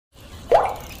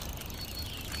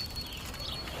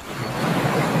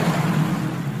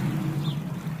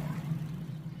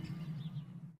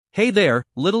Hey there,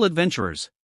 little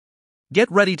adventurers. Get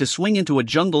ready to swing into a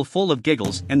jungle full of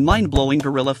giggles and mind-blowing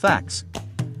gorilla facts.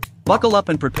 Buckle up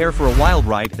and prepare for a wild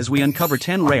ride as we uncover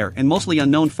 10 rare and mostly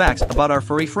unknown facts about our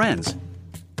furry friends.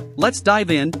 Let's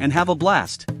dive in and have a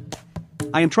blast.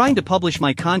 I am trying to publish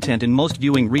my content in most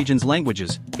viewing regions'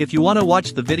 languages. If you want to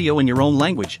watch the video in your own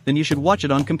language, then you should watch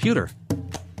it on computer.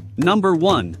 Number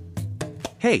 1.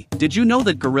 Hey, did you know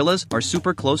that gorillas are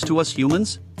super close to us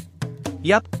humans?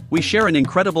 Yep, we share an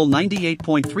incredible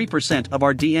 98.3% of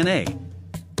our DNA.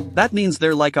 That means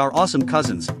they're like our awesome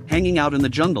cousins, hanging out in the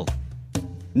jungle.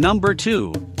 Number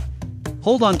 2.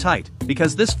 Hold on tight,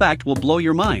 because this fact will blow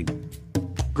your mind.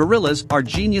 Gorillas are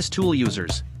genius tool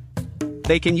users.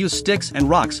 They can use sticks and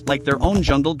rocks like their own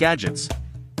jungle gadgets.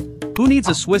 Who needs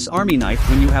a Swiss Army knife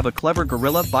when you have a clever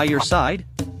gorilla by your side?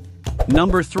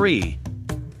 Number 3.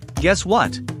 Guess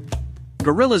what?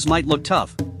 Gorillas might look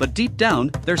tough, but deep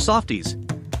down, they're softies.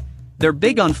 They're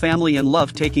big on family and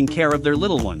love taking care of their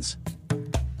little ones.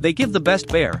 They give the best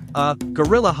bear,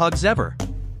 gorilla hugs ever.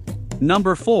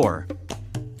 Number 4.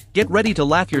 Get ready to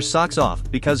laugh your socks off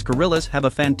because gorillas have a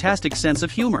fantastic sense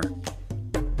of humor.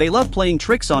 They love playing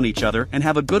tricks on each other and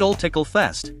have a good old tickle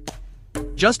fest.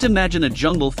 Just imagine a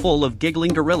jungle full of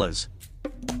giggling gorillas.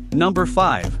 Number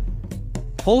 5.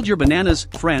 Hold your bananas,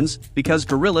 friends, because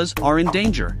gorillas are in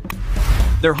danger.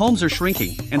 Their homes are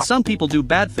shrinking, and some people do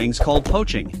bad things called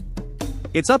poaching.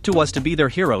 It's up to us to be their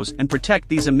heroes and protect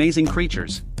these amazing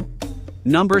creatures.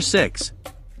 Number 6.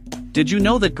 Did you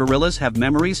know that gorillas have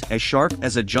memories as sharp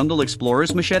as a jungle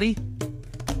explorer's machete?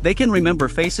 They can remember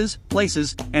faces,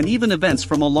 places, and even events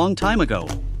from a long time ago.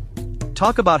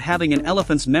 Talk about having an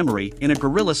elephant's memory in a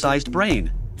gorilla-sized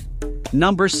brain.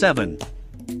 Number 7.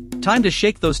 Time to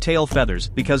shake those tail feathers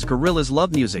because gorillas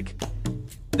love music.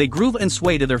 They groove and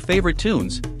sway to their favorite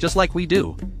tunes, just like we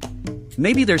do.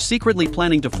 Maybe they're secretly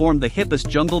planning to form the hippest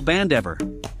jungle band ever.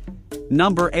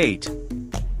 Number 8.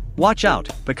 Watch out,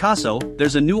 Picasso,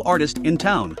 there's a new artist in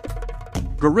town.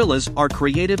 Gorillas are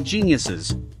creative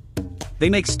geniuses. They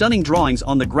make stunning drawings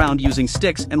on the ground using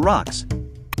sticks and rocks.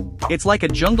 It's like a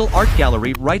jungle art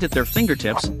gallery right at their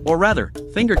fingertips, or rather,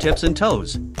 fingertips and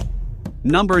toes.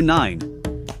 Number 9.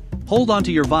 Hold on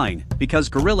to your vine, because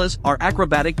gorillas are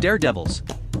acrobatic daredevils.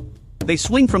 They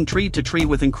swing from tree to tree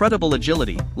with incredible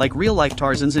agility, like real-life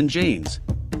Tarzans and Janes.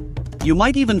 You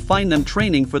might even find them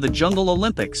training for the Jungle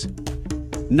Olympics.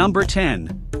 Number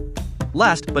 10.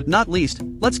 Last but not least,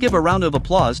 let's give a round of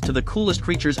applause to the coolest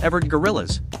creatures ever,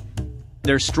 gorillas.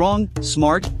 They're strong,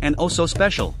 smart, and oh so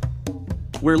special.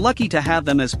 We're lucky to have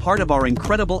them as part of our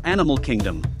incredible animal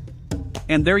kingdom.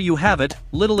 And there you have it,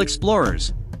 little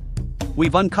explorers.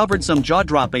 We've uncovered some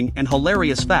jaw-dropping and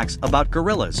hilarious facts about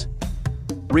gorillas.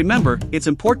 Remember, it's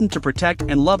important to protect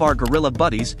and love our gorilla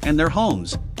buddies and their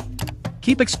homes.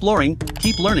 Keep exploring,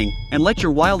 keep learning, and let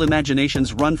your wild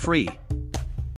imaginations run free.